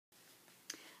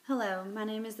Hello, my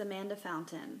name is Amanda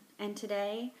Fountain, and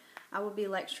today I will be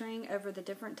lecturing over the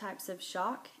different types of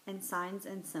shock and signs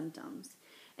and symptoms.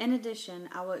 In addition,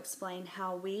 I will explain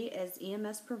how we as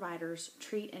EMS providers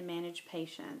treat and manage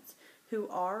patients who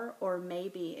are or may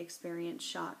be experiencing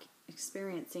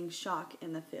shock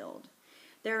in the field.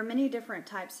 There are many different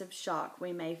types of shock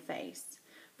we may face.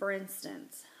 For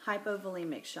instance,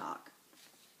 hypovolemic shock.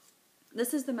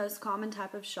 This is the most common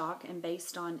type of shock and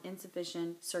based on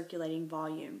insufficient circulating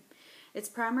volume. Its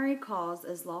primary cause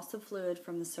is loss of fluid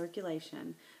from the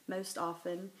circulation, most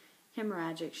often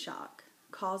hemorrhagic shock.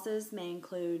 Causes may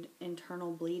include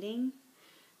internal bleeding,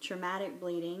 traumatic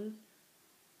bleeding,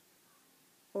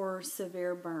 or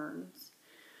severe burns.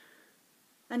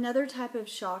 Another type of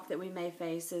shock that we may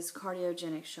face is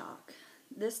cardiogenic shock.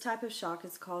 This type of shock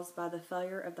is caused by the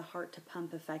failure of the heart to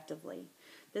pump effectively.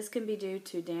 This can be due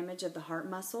to damage of the heart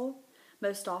muscle,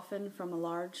 most often from a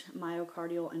large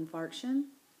myocardial infarction.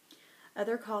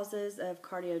 Other causes of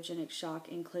cardiogenic shock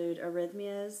include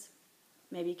arrhythmias,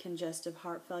 maybe congestive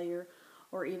heart failure,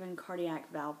 or even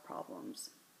cardiac valve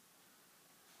problems.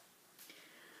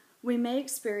 We may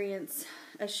experience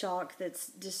a shock that's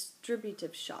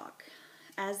distributive shock.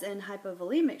 As in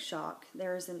hypovolemic shock,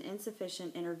 there is an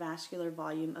insufficient intravascular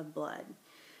volume of blood.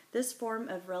 This form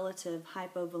of relative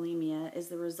hypovolemia is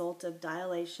the result of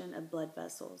dilation of blood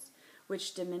vessels,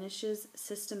 which diminishes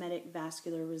systemic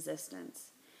vascular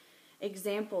resistance.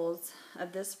 Examples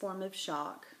of this form of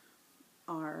shock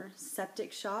are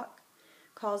septic shock,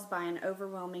 caused by an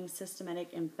overwhelming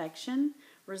systemic infection,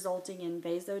 resulting in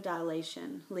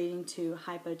vasodilation, leading to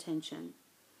hypotension.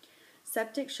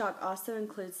 Septic shock also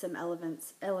includes some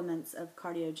elements of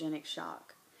cardiogenic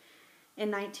shock. In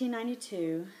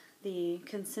 1992, the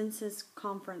Consensus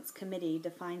Conference Committee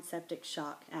defined septic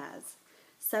shock as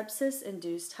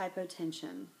sepsis-induced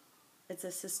hypotension. It's a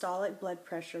systolic blood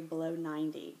pressure below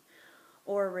 90,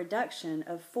 or a reduction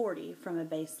of 40 from a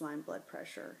baseline blood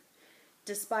pressure.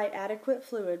 Despite adequate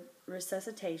fluid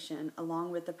resuscitation,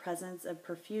 along with the presence of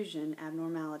perfusion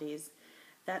abnormalities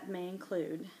that may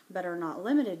include, but are not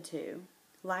limited to,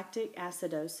 lactic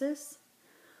acidosis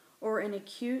or an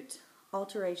acute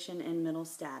alteration in mental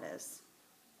status.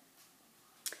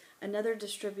 Another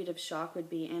distributive shock would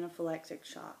be anaphylactic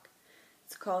shock.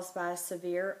 It's caused by a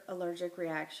severe allergic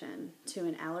reaction to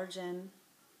an allergen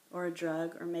or a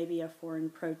drug or maybe a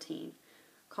foreign protein,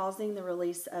 causing the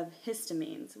release of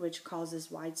histamines, which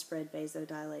causes widespread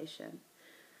vasodilation.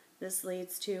 This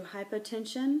leads to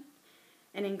hypotension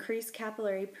and increased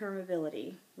capillary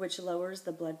permeability, which lowers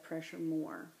the blood pressure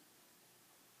more.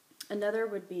 Another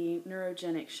would be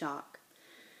neurogenic shock.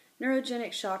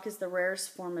 Neurogenic shock is the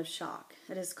rarest form of shock.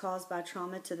 It is caused by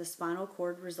trauma to the spinal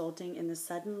cord, resulting in the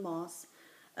sudden loss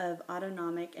of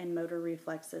autonomic and motor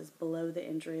reflexes below the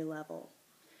injury level.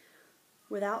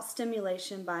 Without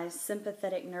stimulation by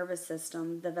sympathetic nervous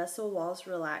system, the vessel walls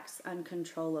relax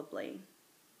uncontrollably,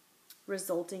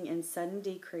 resulting in sudden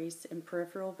decrease in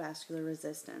peripheral vascular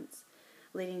resistance,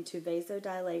 leading to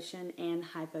vasodilation and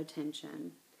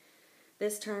hypotension.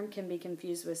 This term can be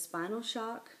confused with spinal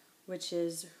shock, which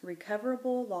is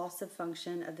recoverable loss of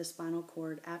function of the spinal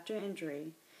cord after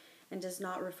injury and does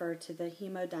not refer to the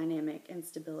hemodynamic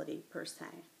instability per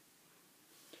se.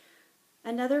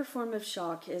 Another form of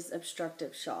shock is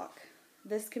obstructive shock.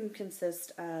 This can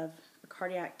consist of a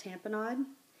cardiac tamponade.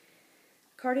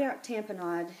 Cardiac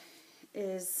tamponade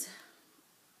is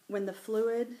when the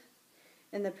fluid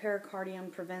in the pericardium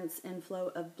prevents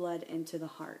inflow of blood into the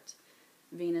heart,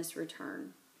 venous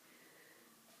return,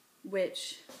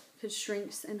 which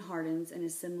shrinks and hardens and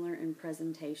is similar in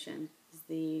presentation as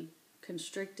the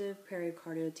constrictive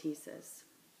pericardiotesis.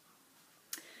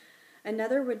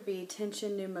 Another would be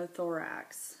tension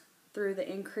pneumothorax. Through the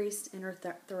increased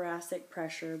interthoracic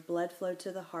pressure, blood flow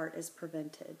to the heart is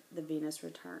prevented, the venous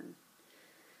return.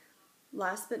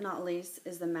 Last but not least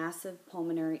is the massive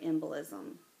pulmonary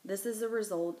embolism. This is a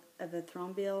result of a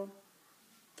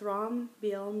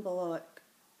thromboembolic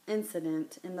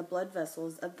incident in the blood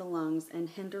vessels of the lungs and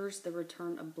hinders the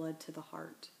return of blood to the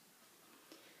heart.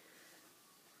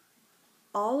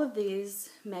 All of these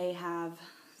may have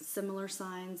similar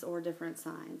signs or different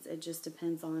signs. It just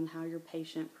depends on how your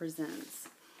patient presents.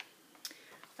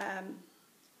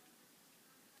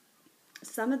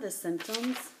 Some of the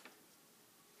symptoms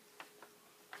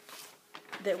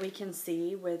that we can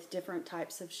see with different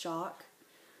types of shock,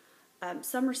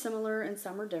 some are similar and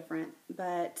some are different,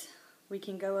 but we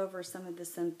can go over some of the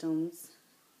symptoms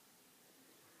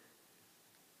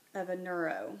of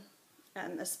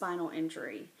a spinal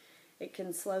injury. It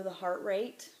can slow the heart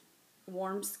rate,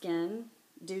 warm skin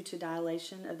due to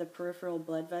dilation of the peripheral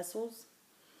blood vessels.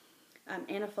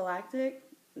 Anaphylactic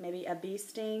maybe a bee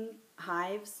sting,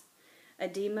 hives,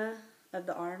 edema of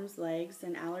the arms, legs,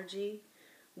 and allergy,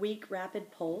 weak,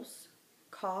 rapid pulse,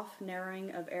 cough,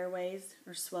 narrowing of airways,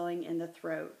 or swelling in the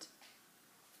throat.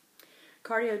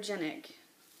 Cardiogenic,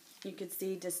 you could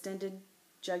see distended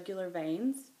jugular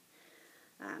veins,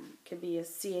 could be a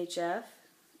CHF,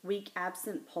 weak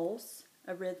absent pulse,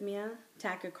 arrhythmia,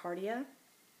 tachycardia.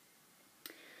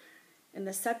 And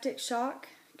the septic shock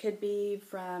could be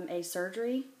from a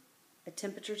surgery, a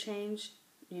temperature change,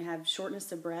 you have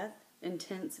shortness of breath,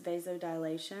 intense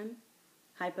vasodilation,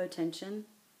 hypotension.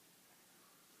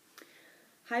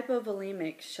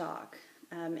 Hypovolemic shock,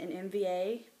 an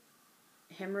MVA,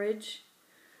 hemorrhage,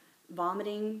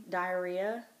 vomiting,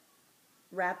 diarrhea,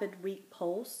 rapid weak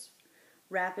pulse,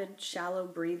 rapid shallow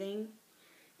breathing,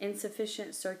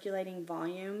 insufficient circulating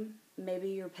volume. Maybe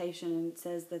your patient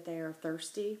says that they are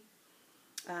thirsty.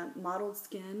 Mottled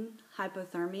skin,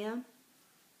 hypothermia.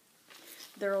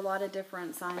 There are a lot of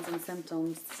different signs and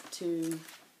symptoms to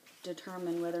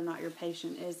determine whether or not your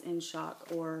patient is in shock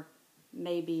or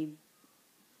maybe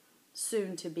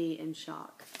soon to be in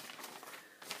shock.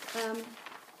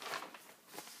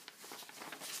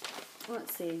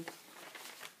 Let's see.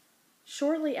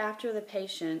 Shortly after the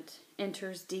patient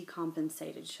enters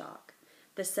decompensated shock,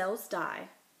 the cells die,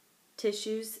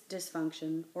 tissues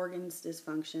dysfunction, organs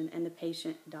dysfunction, and the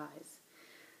patient dies.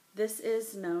 This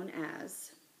is known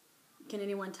as, can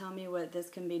anyone tell me what this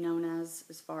can be known as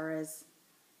far as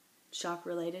shock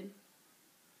related?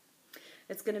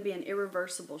 It's going to be an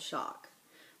irreversible shock,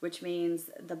 which means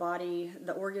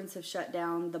the organs have shut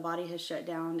down, the body has shut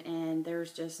down, and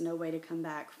there's just no way to come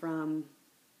back from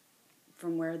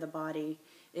where the body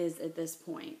is at this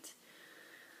point.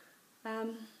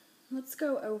 Let's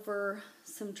go over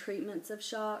some treatments of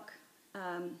shock.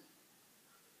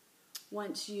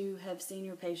 Once you have seen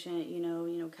your patient, you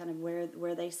know kind of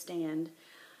where they stand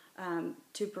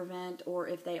to prevent, or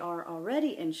if they are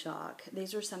already in shock,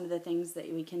 these are some of the things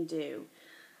that we can do.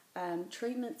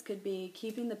 Treatments could be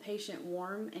keeping the patient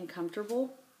warm and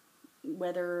comfortable.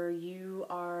 Whether you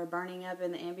are burning up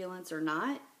in the ambulance or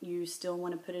not, you still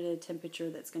want to put it at a temperature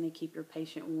that's going to keep your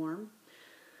patient warm.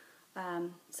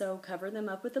 So cover them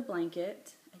up with a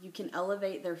blanket. You can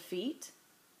elevate their feet.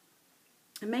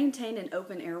 Maintain an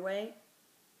open airway.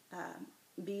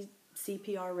 Be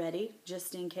CPR ready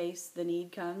just in case the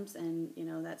need comes, and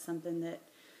that's something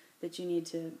that you need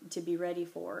to be ready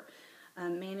for.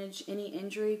 Manage any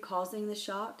injury causing the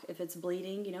shock. If it's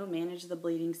bleeding, manage the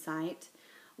bleeding site.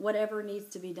 Whatever needs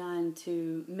to be done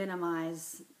to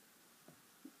minimize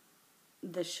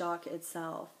the shock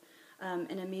itself.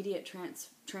 An immediate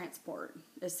transport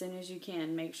as soon as you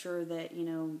can. Make sure that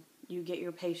you get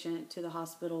your patient to the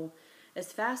hospital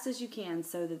as fast as you can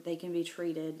so that they can be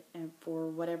treated for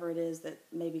whatever it is that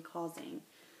may be causing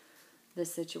the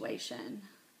situation.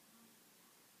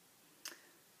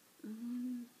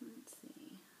 Let's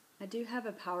see. I do have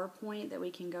a PowerPoint that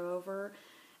we can go over,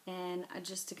 and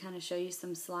just to kind of show you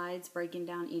some slides breaking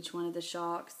down each one of the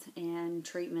shocks and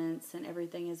treatments and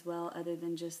everything as well, other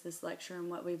than just this lecture and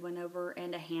what we went over,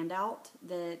 and a handout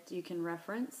that you can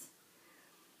reference.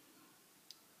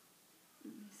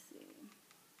 Let me see.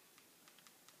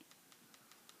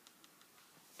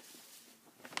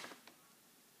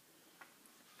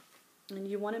 And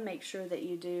you want to make sure that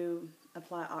you do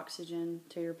apply oxygen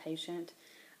to your patient.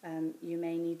 You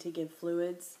may need to give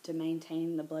fluids to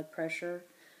maintain the blood pressure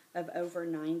of over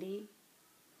 90.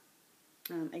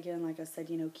 Again, like I said,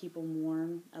 keep them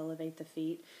warm, elevate the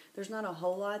feet. There's not a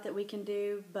whole lot that we can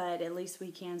do, but at least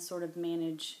we can sort of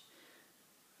manage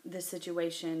the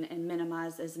situation and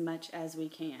minimize as much as we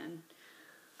can.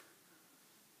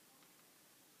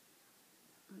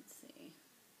 Let's see.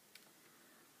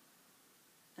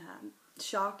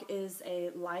 Shock is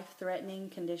a life-threatening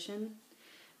condition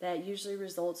that usually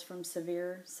results from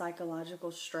severe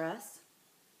psychological stress.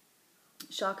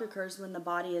 Shock occurs when the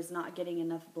body is not getting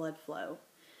enough blood flow.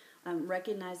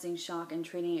 Recognizing shock and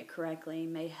treating it correctly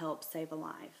may help save a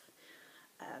life.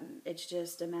 It's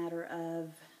just a matter of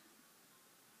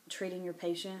treating your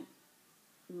patient,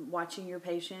 watching your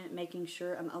patient, making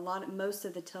sure. Most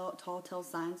of the tall tale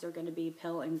signs are going to be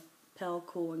pale,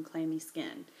 cool, and clammy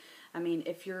skin. I mean,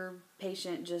 if your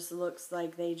patient just looks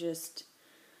like they just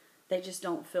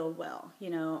don't feel well,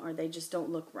 or they just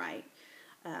don't look right.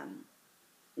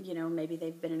 Maybe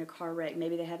they've been in a car wreck,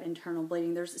 maybe they have internal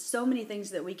bleeding. There's so many things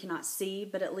that we cannot see,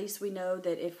 but at least we know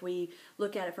that if we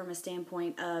look at it from a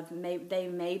standpoint of they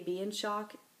may be in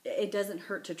shock, it doesn't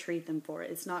hurt to treat them for it.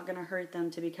 It's not going to hurt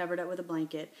them to be covered up with a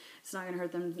blanket. It's not going to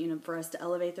hurt them, for us to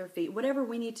elevate their feet. Whatever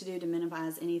we need to do to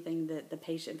minimize anything that the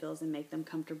patient feels and make them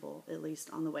comfortable, at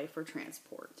least on the way for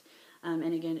transport.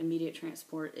 And again, immediate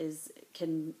transport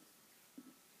can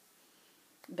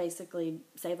basically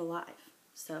save a life.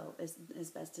 So as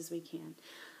best as we can.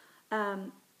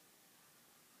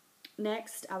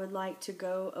 Next, I would like to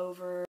go over